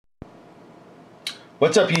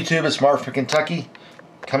What's up, YouTube? It's Mark from Kentucky,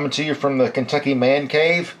 coming to you from the Kentucky Man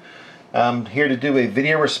Cave. I'm here to do a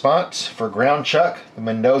video response for Ground Chuck, the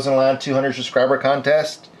Mendoza line 200 subscriber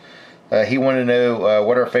contest. He wanted to know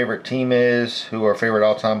what our favorite team is, who our favorite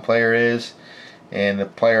all-time player is, and the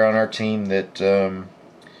player on our team that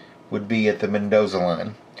would be at the Mendoza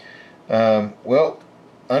line. Well,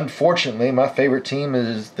 unfortunately, my favorite team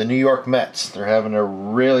is the New York Mets. They're having a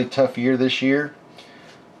really tough year this year,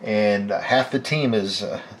 and half the team is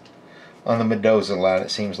on the Mendoza line, it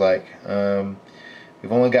seems like.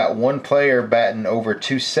 We've only got one player batting over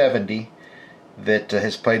 270 that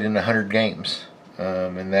has played in 100 games,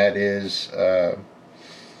 and that is, and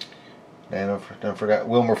I forgot,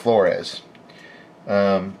 Wilmer Flores.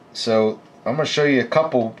 So I'm going to show you a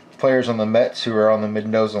couple players on the Mets who are on the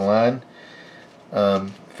Mendoza line.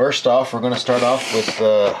 First off, we're going to start off with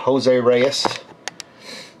Jose Reyes.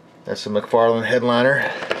 That's a McFarland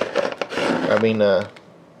headliner. I mean,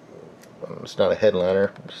 it's not a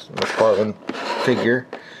headliner, it's a McFarland figure.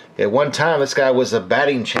 At one time, this guy was a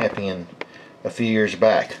batting champion a few years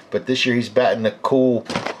back, but this year he's batting a cool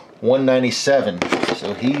 197,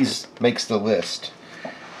 so he's makes the list.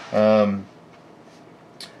 Another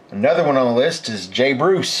one on the list is Jay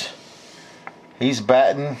Bruce. He's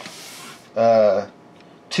batting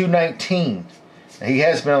 219. He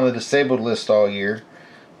has been on the disabled list all year.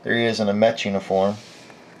 There he is in a Mets uniform.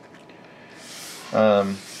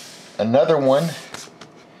 Another one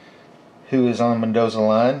who is on the Mendoza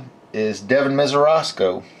line is Devin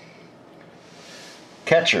Mesorasko,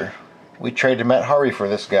 catcher. We traded Matt Harvey for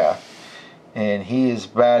this guy, and he is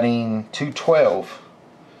batting 212.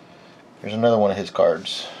 There's another one of his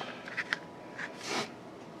cards.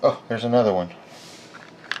 Oh, there's another one.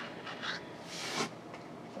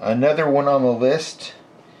 Another one on the list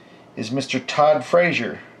is Mr. Todd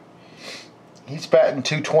Frazier. He's batting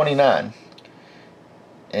 229.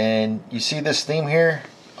 And you see this theme here?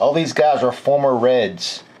 All these guys are former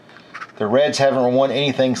Reds. The Reds haven't won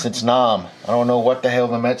anything since Nam. I don't know what the hell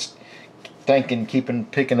the Mets thinking,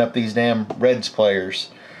 picking up these damn Reds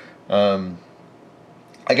players. I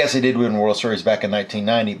guess they did win World Series back in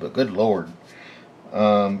 1990, but good Lord.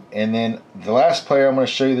 And then the last player I'm going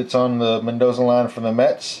to show you that's on the Mendoza line from the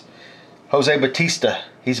Mets, Jose Bautista.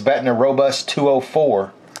 He's batting a robust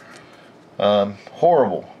 204.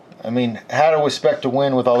 Horrible. I mean, how do we expect to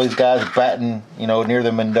win with all these guys batting, you know, near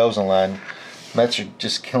the Mendoza line? Mets are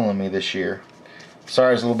just killing me this year.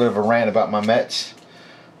 Sorry, it's a little bit of a rant about my Mets.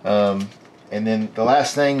 And then the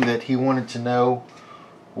last thing that he wanted to know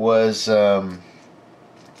was who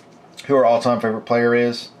our all-time favorite player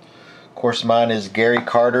is. Of course, mine is Gary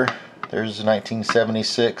Carter. There's a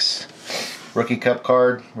 1976 Rookie Cup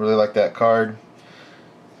card. Really like that card.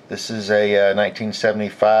 This is a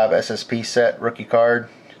 1975 SSP set rookie card.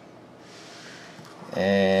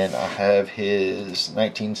 And I have his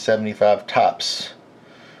 1975 Topps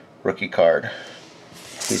rookie card.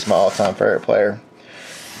 He's my all-time favorite player.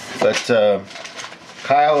 But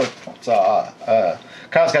Kyle's got a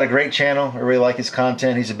great channel. I really like his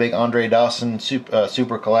content. He's a big Andre Dawson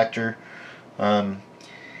super collector.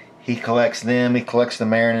 He collects them. He collects the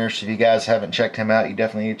Mariners. If you guys haven't checked him out, you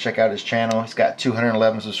definitely need to check out his channel. He's got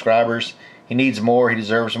 211 subscribers. He needs more. He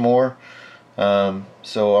deserves more.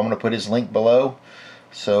 So I'm going to put his link below,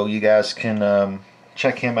 so you guys can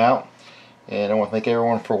check him out. And I want to thank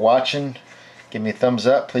everyone for watching. Give me a thumbs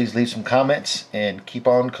up. Please leave some comments and keep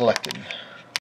on collecting.